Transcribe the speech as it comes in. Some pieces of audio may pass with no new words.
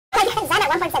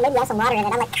one point said maybe have some water in it.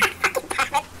 I'm like, fucking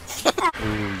damn it.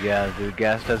 Ooh, yeah, dude,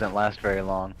 gas doesn't last very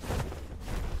long.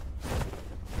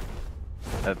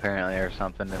 Apparently, or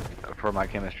something. For my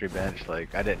chemistry bench,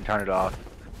 like, I didn't turn it off.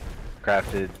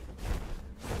 Crafted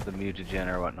the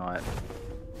mutagen or whatnot,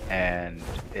 and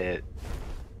it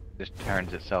just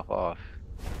turns itself off.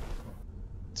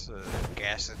 So the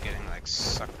gas is getting like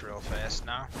sucked real fast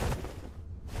now.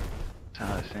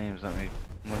 That's how it seems. I'm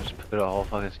gonna just put a whole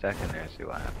fucking stack in there and see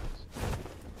what happens.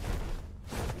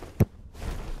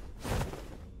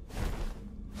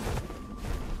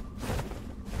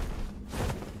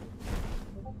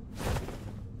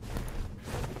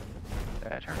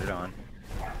 I turned it on.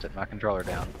 Set my controller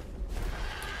down.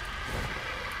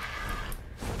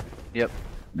 Yep,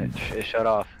 it shut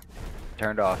off.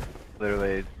 Turned off.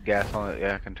 Literally, gas only.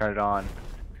 Yeah, I can turn it on,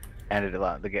 and it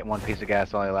allows. Get one piece of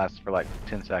gas only lasts for like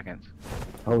 10 seconds.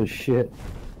 Holy shit!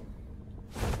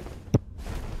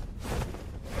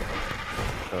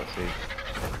 So let's see.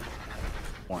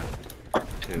 1,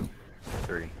 2,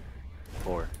 3,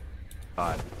 4,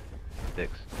 5,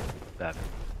 6, 7,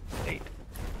 8,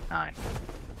 9.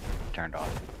 Turned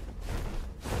off.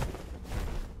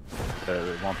 So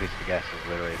the one piece of gas is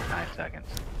literally 9 seconds.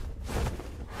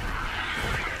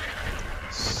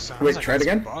 Sounds Wait, like try it it's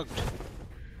again? Bugged.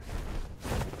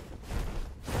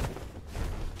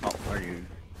 Oh,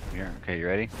 you're okay, you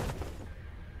ready?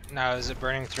 Now, is it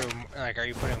burning through, like, are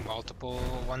you putting multiple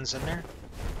ones in there?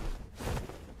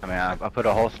 I mean, I put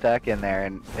a whole stack in there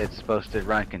and it's supposed to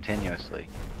run continuously.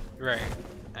 Right.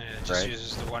 And it just Right.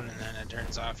 uses the one and then it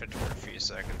turns off it for a few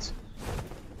seconds.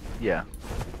 Yeah.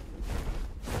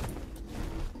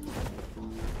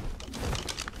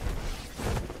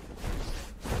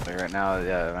 Like right now,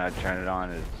 yeah, when I turn it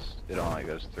on, it only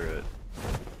goes through it.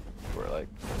 We're like,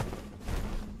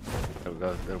 it'll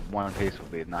go, the one piece will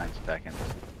be 9 seconds.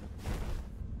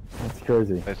 That's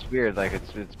crazy. It's weird, like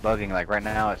it's bugging. Like right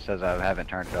now, it says I haven't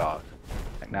turned it off.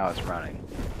 Like now it's running.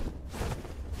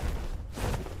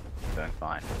 Doing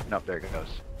fine. Nope, there it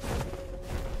goes.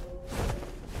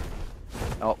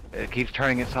 Oh, it keeps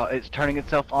turning itself. It's turning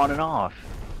itself on and off.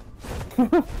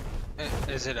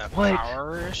 Is it a What?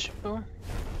 power issue?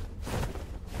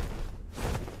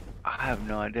 I have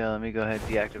no idea. Let me go ahead and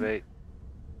deactivate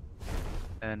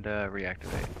and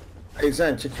reactivate. Hey,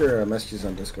 Zan, check your messages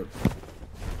on Discord.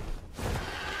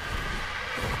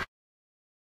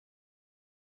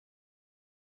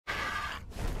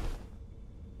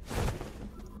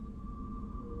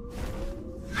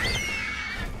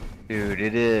 Dude,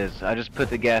 it is. I just put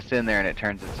the gas in there and it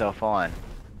turns itself on. Is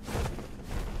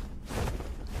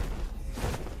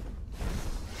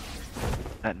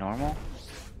that normal?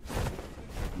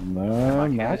 No, My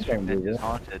I chemistry can't do bench is that.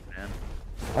 haunted, man.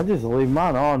 I just leave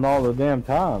mine on all the damn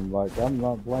time. Like, I'm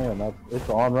not playing. It's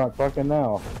on right fucking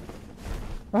now.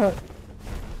 Oh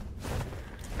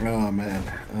man,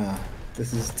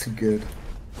 this is too good.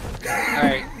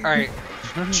 Alright.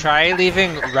 Try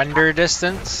leaving render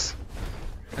distance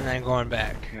and then going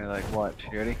back. You're like, what?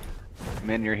 You ready?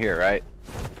 Min, you're here, right?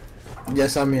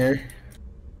 Yes, I'm here.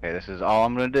 Okay, this is all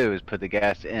I'm gonna do is put the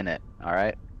gas in it,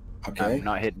 alright? Okay. I'm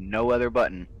not hitting no other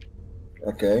button.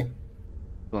 Okay.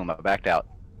 Boom, I backed out.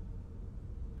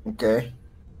 Okay.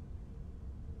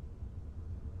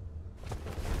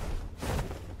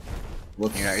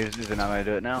 What's... You know, is it not gonna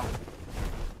do it now?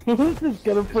 Just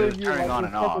gonna put It's you turning like on this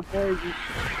and off. fucking crazy.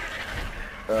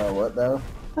 what though?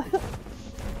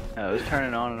 No, it's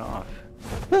turning on and off.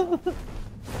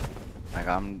 Like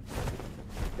I'm.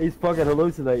 He's fucking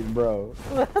hallucinating, bro.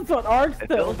 That's what Ark's It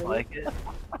telling feels me. like it.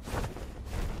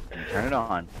 Turn it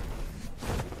on.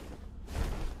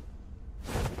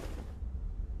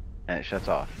 And it shuts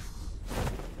off.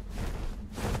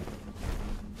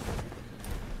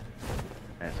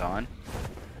 And it's on.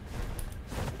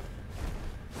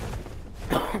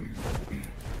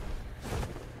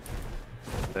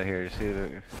 So here, just see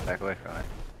the back away from it.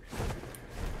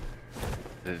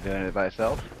 Is it doing it by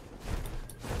itself?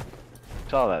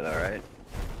 Saw that though, right?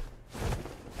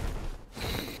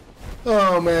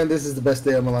 Oh man, this is the best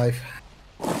day of my life.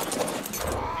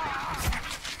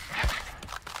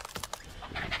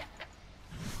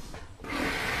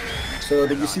 So,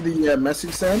 did you see the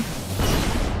message sent?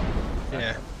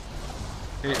 Yeah.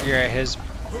 You're at his.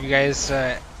 You guys,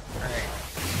 alright.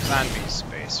 Zonbi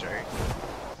space, right?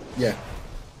 Yeah.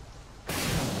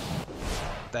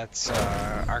 That's,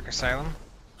 Ark Asylum?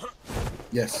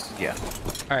 Yes. Yeah.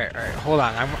 Alright, hold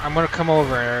on. I'm gonna come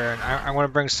over and I'm gonna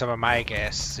bring some of my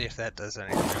gas, see if that does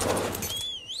anything.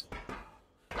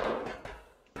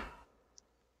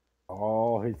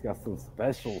 Oh, he's got some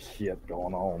special shit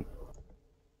going on.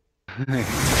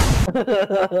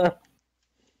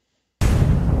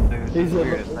 This He's is a-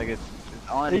 weird. It's like it's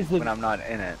on he's a- when I'm not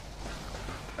in it.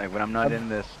 Like when I'm not in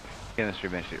this chemistry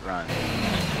bench, it runs.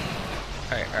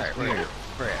 Alright, we're here.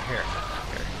 Here.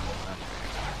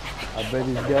 I bet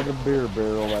he's got a beer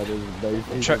barrel at his base.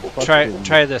 He's a fucking-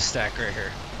 Try this stack right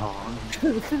here.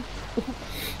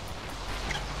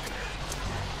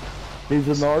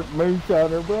 He's an art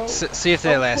moonshiner, bro. See if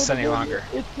they last any longer.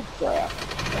 It's a trap.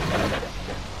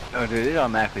 Oh, dude, it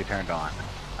automatically turned on.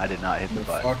 I did not hit the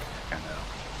button. Fuck. Turned it on.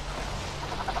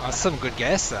 Oh, that's some good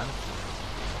gas then.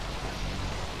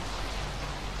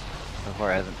 So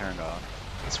far, it hasn't turned off.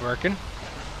 It's working.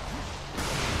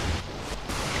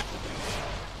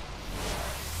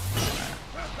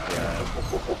 Yeah.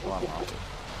 Well, I'm off it.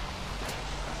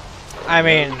 I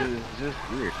mean, It's just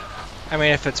weird.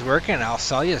 if it's working, I'll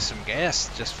sell you some gas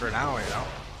just for now, you know.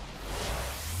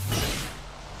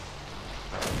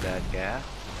 Bad gas.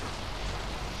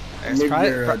 It's Maybe probably,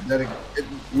 you're,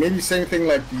 maybe same thing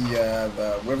like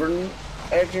the Wyvern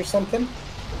Edge or something.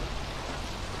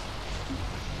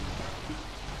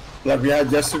 Like we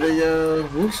had yesterday,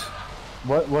 Whoosh.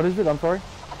 What is it? I'm sorry.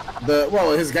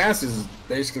 Well, his gas is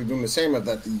basically doing the same as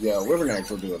that the Wyvern Edge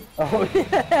were doing. Oh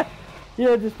yeah.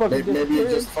 Yeah, just fucking. Maybe it disappeared.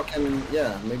 just fucking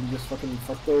maybe just fucking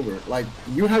fucked over. Like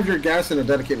you have your gas in a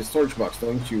dedicated storage box,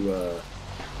 don't you?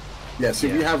 Yeah. So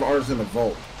we have ours in a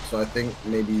vault. So I think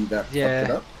maybe that fucked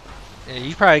it up. yeah,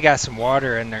 you probably got some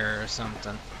water in there or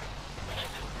something.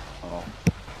 Oh.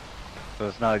 So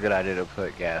it's not a good idea to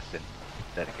put gas in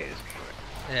dedicated storage.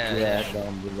 Yeah.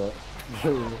 Don't do that.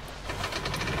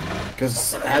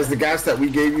 Because has the gas that we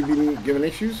gave you been given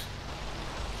issues?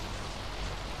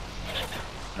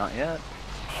 Not yet.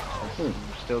 It's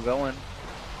still going.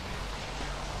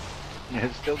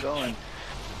 It's still going.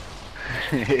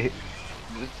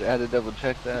 Just had to double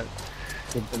check that.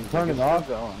 Turn it off.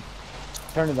 Going.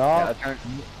 Turn it off. Yeah, I turned.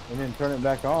 And then turn it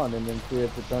back on, and then see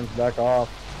if it turns back off.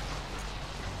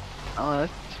 Oh,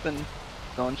 it's been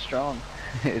going strong.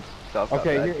 It's all got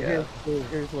Okay, back,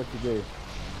 here's what you do.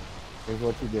 Here's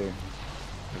what you do.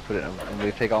 We put it. I'm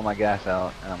gonna take all my gas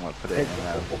out, and I'm gonna put it in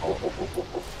that vault.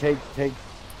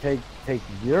 Take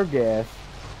your gas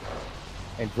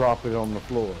and drop it on the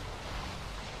floor.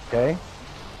 Okay?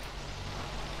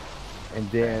 And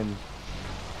then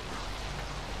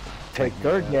take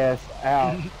their gas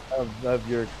out of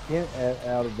your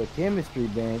out of the chemistry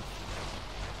bench.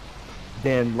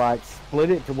 Then like split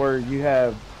it to where you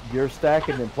have your stack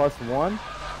and then +1.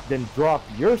 Then drop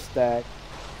your stack.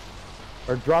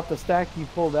 Or drop the stack you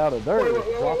pulled out of theirs.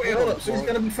 Wait, hold up. So he's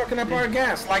gonna be fucking up our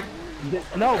gas, like.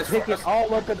 No, pick it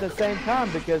all up at the same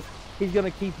time because he's gonna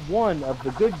keep one of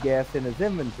the good gas in his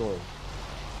inventory.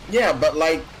 Yeah, but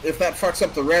like, if that fucks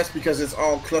up the rest because it's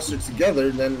all clustered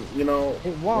together, then you know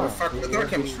It we're won't. fucking with our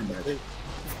chemistry bench.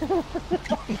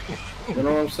 You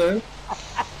know what I'm saying?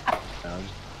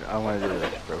 I want to do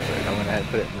this real quick. I'm gonna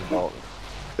put it in the vault.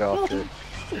 So to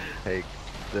take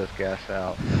this gas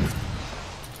out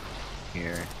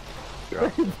here.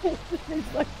 Drop it.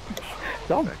 He's like,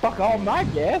 don't fuck all my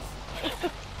gas. Go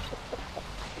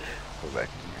back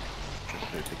in here.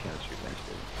 Just there's the chemistry bench.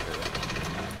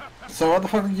 So what the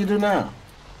fuck did you do now?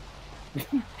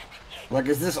 Like,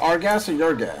 is this our gas or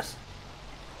your gas?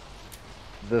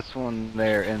 This one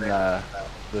there in the.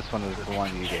 This one is the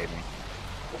one you gave me.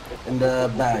 In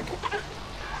the bag.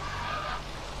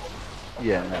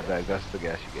 Yeah, in that bag. That's the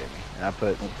gas you gave me. And I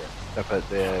put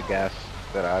the gas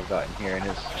that I've got in here, and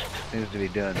it seems to be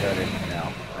doing better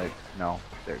now. Like, no,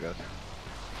 there it goes.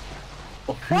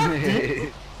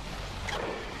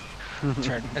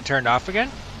 It turned off again?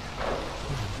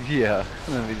 Yeah,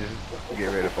 let me just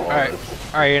get rid of all Alright,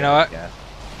 this. alright, you know what? Yeah.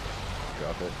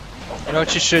 Drop it. You know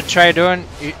what you should try doing?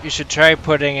 You should try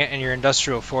putting it in your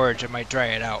industrial forge. It might dry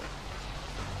it out.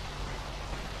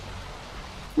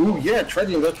 Ooh, yeah, try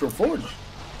the industrial forge.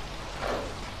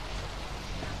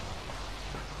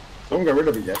 Don't get rid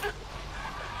of it yet.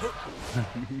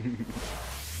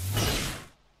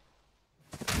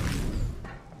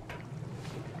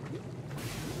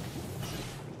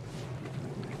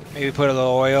 Maybe put a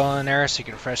little oil in there so you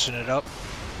can freshen it up.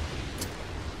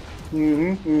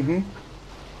 Kind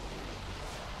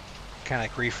of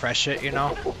like refresh it, you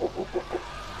know?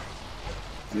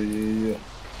 Yeah.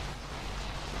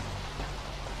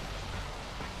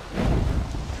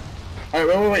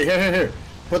 Alright, wait, here.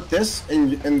 Put this in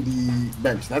the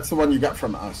bench. That's the one you got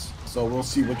from us. So we'll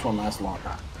see which one lasts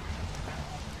longer.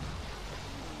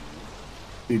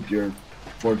 Dude, your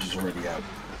forge is already out.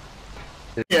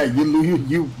 Yeah, you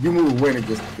move away and it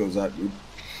just goes out, dude.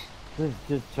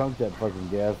 Just chunk that fucking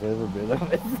gas every bit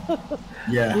of it.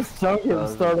 Yeah. Just chunk it and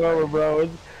start over, bro.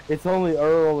 It's only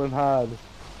Earl and Hyde.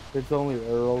 It's only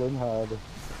Earl and Hyde.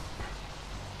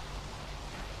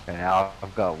 And now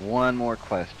I've got one more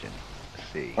question. Let's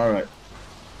see. Alright.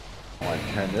 I want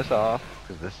to turn this off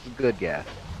because this is good gas.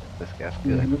 This gas is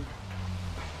good.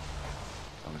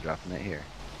 I'm dropping it here.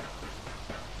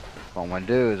 What I want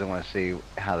to do is I want to see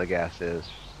how the gas is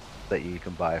that you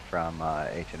can buy from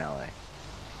H&LA.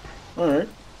 Alright.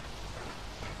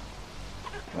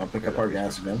 I'll pick up our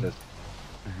gas again.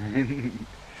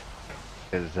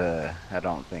 Because I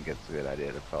don't think it's a good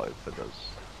idea to probably put those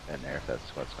in there if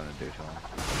that's what's going to do to them.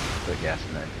 Put gas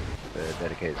in the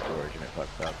dedicated storage and it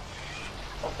fucks up.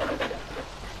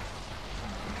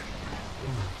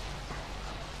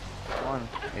 Come on,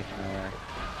 H&LA.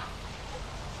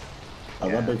 Oh,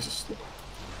 that makes us.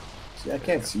 See, I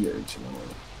can't see your H&LA.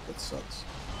 That sucks.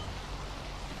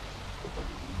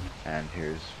 And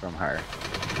here's from her.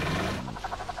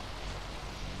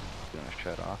 Gonna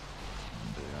shut off.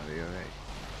 It's gonna be alright.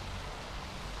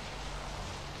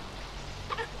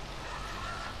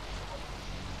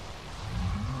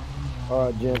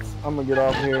 Alright, gents, I'm gonna get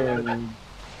off here and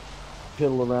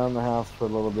piddle around the house for a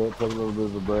little bit, take a little bit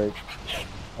of a break.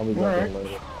 I'll be back in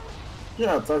later.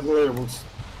 Yeah, I'll talk to you later, Woods.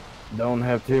 Don't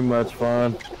have too much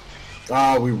fun.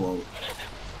 Ah, we won't.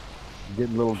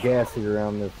 Getting a little gassy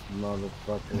around this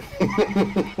motherfucker.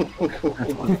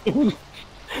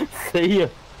 See ya.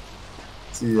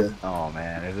 See ya. Oh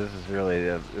man, if this is really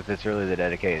if it's really the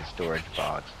dedicated storage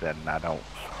box, then I don't.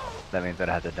 That means that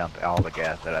I have to dump all the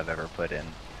gas that I've ever put in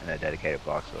a dedicated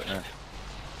box.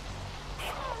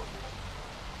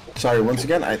 Sorry, once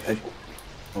again, I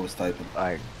was typing.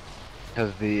 Like,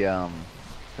 because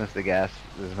since the gas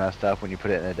is messed up when you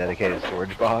put it in a dedicated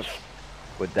storage box,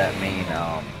 would that mean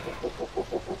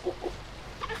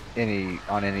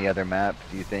on any other map?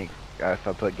 Do you think if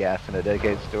I put gas in a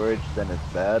dedicated storage, then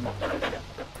it's bad?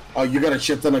 Oh, you got a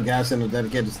shit ton of gas in a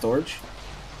dedicated storage?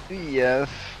 Yes.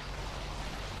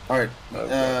 Alright, you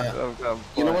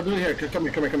know what, do here, come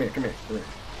here. What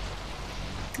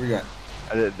you got?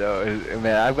 I didn't know. I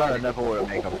mean, I've got enough oil to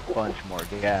make a bunch more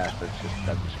gas. It's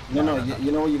just, No,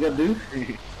 you know what you gotta do?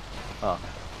 Huh.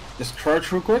 Just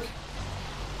crouch real quick.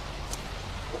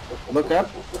 Look up.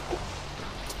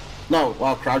 No,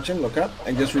 while crouching, look up,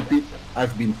 and just repeat,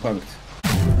 I've been punked.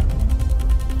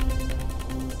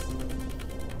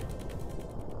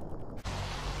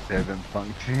 They've been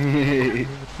punked.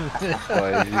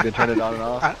 Boy, you can turn it on and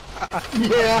off?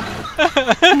 Yeah!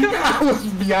 I was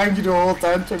behind you the whole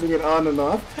time, turning it on and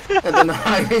off, and then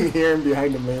hiding here and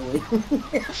behind the melee.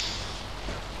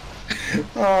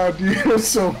 Oh, dude, it was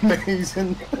so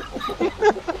amazing.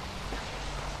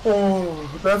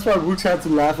 Oh, that's why Wooks had to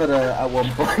laugh at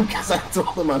one point, because I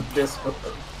told him on Discord.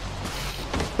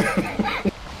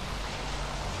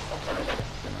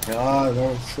 God, that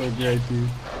was so great, dude.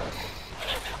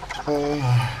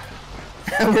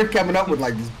 And we're coming up with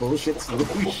like these bullshit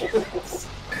solutions.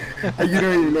 And you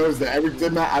don't even notice that every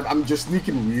time I'm just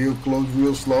sneaking real close,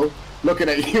 real slow, looking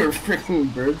at your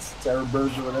freaking birds, terror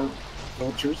birds or whatever,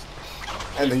 vultures,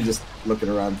 and then just looking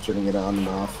around, turning it on and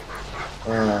off.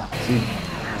 See?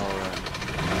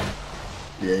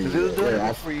 Yeah, Because it was doing it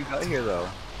before you got here, though.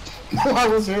 No, I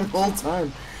was here the whole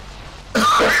time.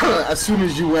 As soon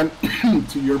as you went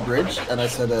to your bridge, and I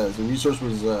said the resource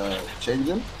was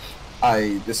changing,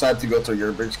 I decided to go to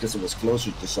your bridge because it was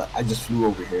closer to, so I just flew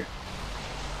over here.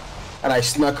 And I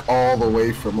snuck all the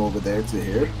way from over there to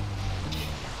here.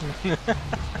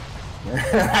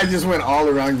 I just went all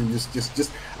around you,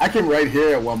 just I came right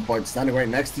here at one point, standing right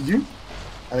next to you.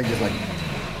 I think just like,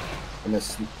 and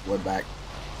just went back.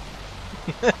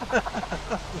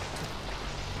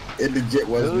 It legit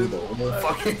was me though.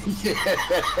 Fucking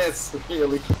yes,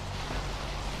 really.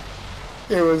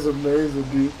 It was amazing,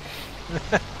 dude.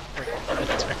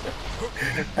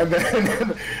 And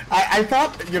then I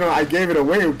thought, you know, I gave it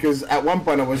away because at one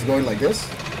point I was going like this.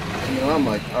 You know, I'm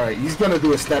like, all right, he's gonna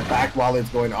do a step back while it's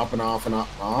going up and off and up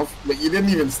and off. But you didn't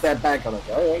even step back. I'm like,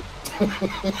 all right.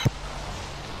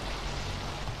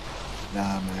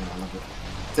 Nah, man, I love it.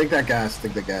 Take that gas.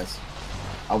 Take the gas.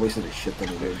 I wasted a shit ton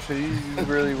of days. So you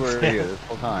really were here this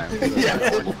whole time. So Yeah,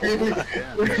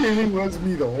 it really was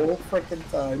me the whole freaking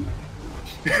time.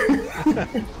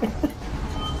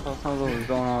 What was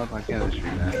going on with my chemistry,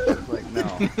 man? It's like, no.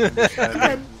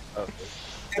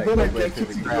 And then I get you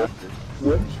to go.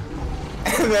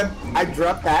 And then I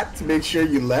dropped that to make sure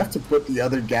you left to put the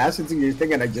other gas into your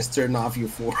thing, and I just turned off your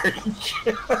forge.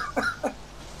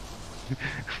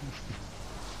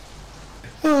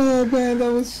 Oh man,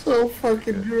 that was so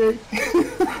fucking great.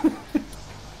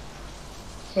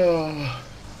 Oh,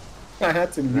 I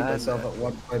had to mute myself at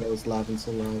one point. I was laughing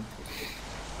so loud.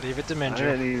 Leave it to I Minger.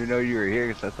 didn't even know you were here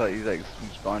because I thought you like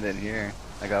spawned in here.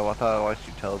 Like I thought I watched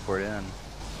you teleport in.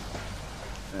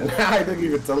 And I didn't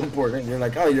even teleport. And you're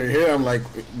like, oh, you're here. I'm like,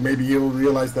 maybe you'll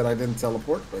realize that I didn't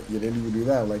teleport, but you didn't even do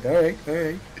that. I'm like, all right.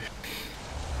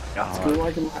 It's cool.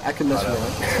 I can mess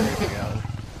around.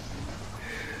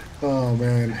 Oh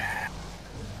man.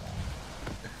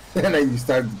 And then you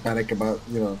start to panic about,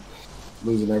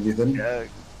 losing everything. Yeah,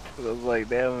 I was like,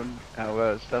 damn, how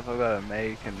about stuff I gotta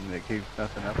make and it keeps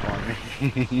messing up on me.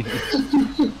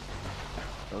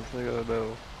 I was like, oh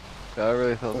no. So I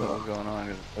really thought something was going on.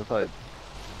 'Cause I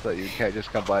thought you can't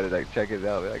just come by to like check it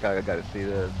out. Like, I gotta see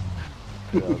this.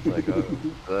 And I was like, oh.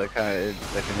 So that kind of,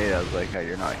 to me, I was like, hey,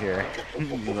 you're not here.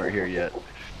 You weren't here yet.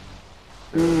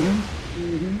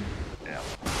 Yeah.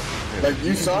 Like,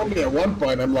 you saw me at one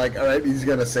point. I'm like, all right, he's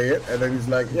gonna say it, and then he's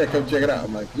like, yeah, come check it out.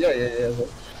 I'm like, yeah.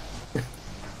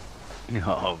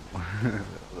 No.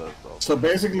 So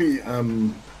basically,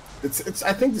 it's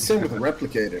I think the same with a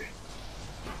replicator.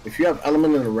 If you have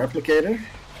element in a replicator,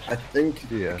 I think,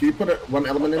 Yeah. Can you put one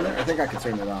element in there? I think I can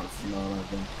turn it on.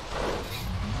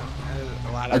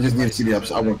 I just need to see the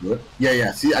ups. I won't do it.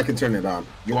 Yeah. See, I can turn it on.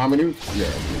 You want me to? Yeah.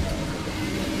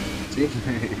 See?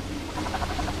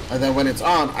 And then when it's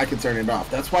on, I can turn it off.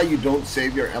 That's why you don't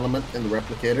save your element in the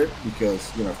replicator, because,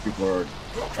 if people are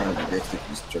trying to predict it,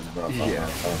 you just turn it off. Yeah.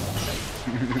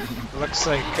 Looks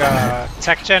like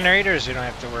tech generators you don't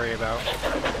have to worry about,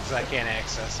 because I can't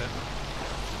access it.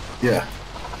 Yeah.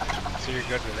 So you're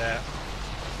good with that.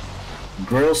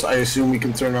 Grills, I assume we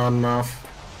can turn on and off.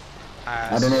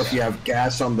 I don't know if you have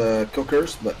gas on the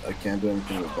cookers, but I can't do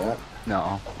anything with that.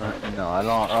 No,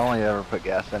 I only ever put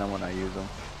gas in them when I use them.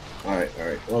 Alright.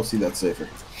 Well, see, that's safer.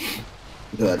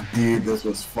 Dude, this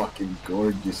was fucking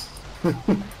gorgeous.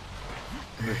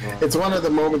 It's one of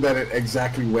the moments that it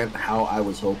exactly went how I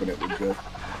was hoping it would go.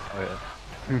 Oh yeah.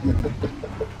 It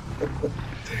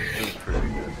was pretty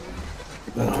good.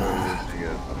 It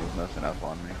was messing up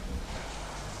on me.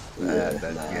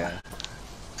 Yeah.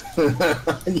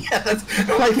 Yeah, that's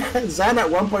like Zan at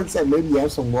one point said maybe you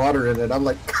have some water in it. I'm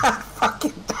like, God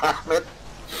fucking damn it.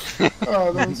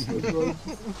 Oh, that was so funny.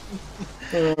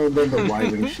 Then the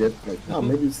wiring shit. Like, oh,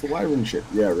 maybe it's the wiring shit.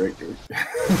 Yeah, right.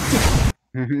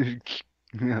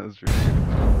 That was really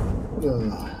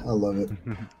good. I love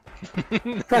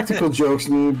it. Practical jokes.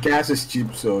 Gas is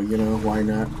cheap, so why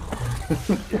not?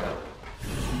 Yeah.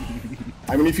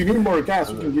 I mean, if you need more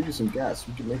gas, we can give you some gas.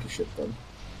 We can make a shit ton.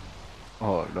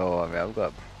 Oh no, I mean I've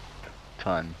got a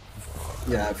ton.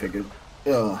 Yeah, I figured.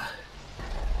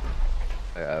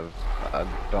 I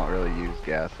don't really use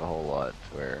gas a whole lot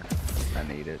to where I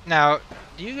need it. Now,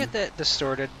 do you get that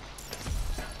distorted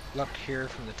look here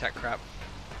from the tech crop?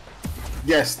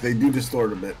 Yes, they do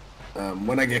distort a bit.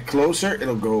 When I get closer,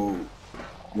 it'll go,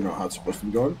 how it's supposed to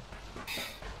be going.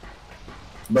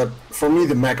 But for me,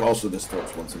 the mech also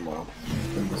distorts once in a while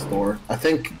in the store. I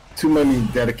think too many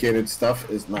dedicated stuff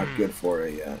is not good for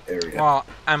a area. Well,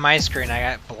 on my screen, I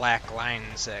got black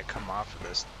lines that come off of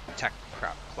this tech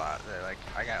crop plot. They're like,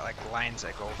 I got like lines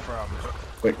that go from.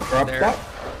 Wait, crop there. plot?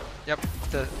 Yep,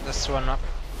 this one up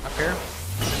here,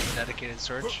 dedicated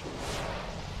storage.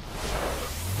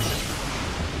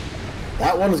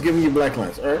 That one is giving you black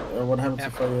lines. All right. What happens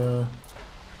if I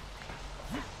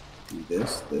do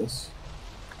this?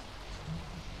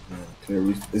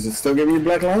 Is it still giving you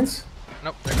black lines?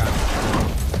 Nope, they're gone.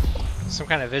 Some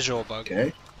kind of visual bug.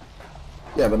 Okay.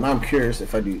 Yeah, but now I'm curious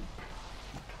if I do.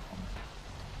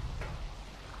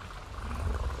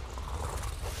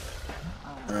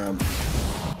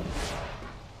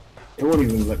 It won't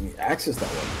even let me access that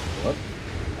one. What?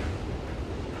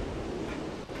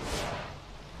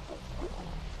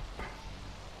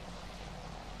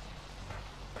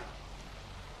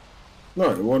 No,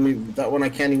 it won't even, that one I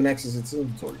can't even access its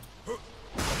inventory.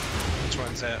 Which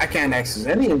one's that? I can't access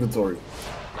any inventory.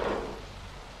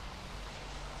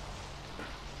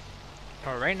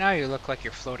 Oh, right now you look like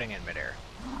you're floating in midair.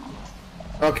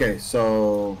 Okay,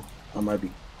 so I might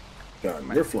be. God,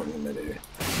 you're floating in midair.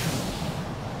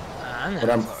 I'm not But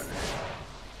I'm. floating.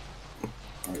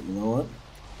 Alright, you know what?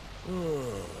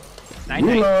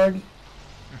 Night.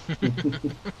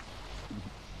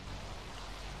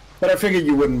 But I figured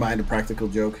you wouldn't mind a practical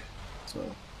joke, so.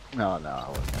 No, I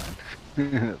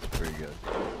wouldn't. That's pretty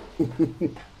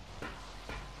good.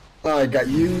 I got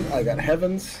you. I got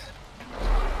Heavens.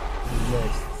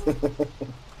 Next.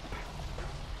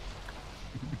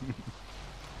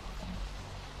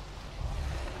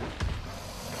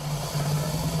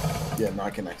 Yeah, no, I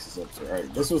can access it.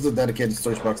 Alright, this was the dedicated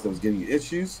storage box that was giving you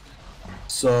issues.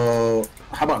 So,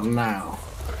 how about now?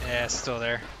 Yeah, it's still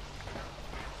there.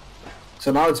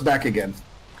 So now it's back again.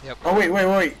 Yep. Oh,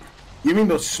 wait. You mean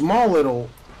those small little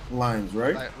lines,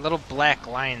 right? Like little black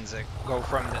lines that go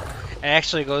from the... It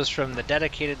actually goes from the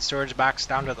dedicated storage box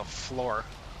down to the floor.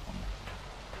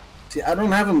 See, I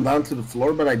don't have them down to the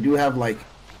floor, but I do have like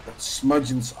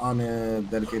smudgings on a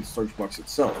dedicated storage box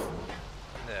itself.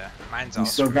 Yeah, mine's You all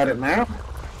still got it now?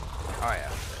 Oh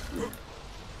yeah.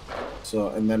 So,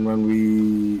 and then when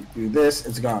we do this,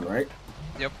 it's gone, right?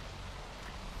 Yep.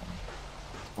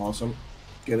 Awesome.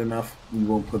 Good enough. We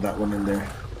won't put that one in there.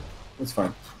 That's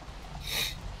fine.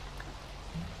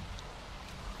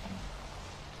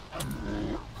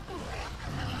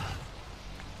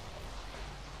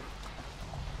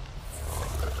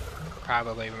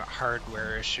 Probably a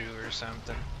hardware issue or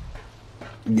something.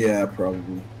 Yeah,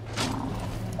 probably.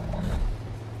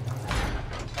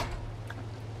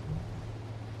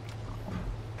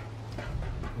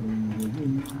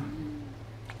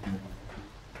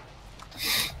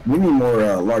 We need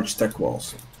more large tech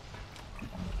walls.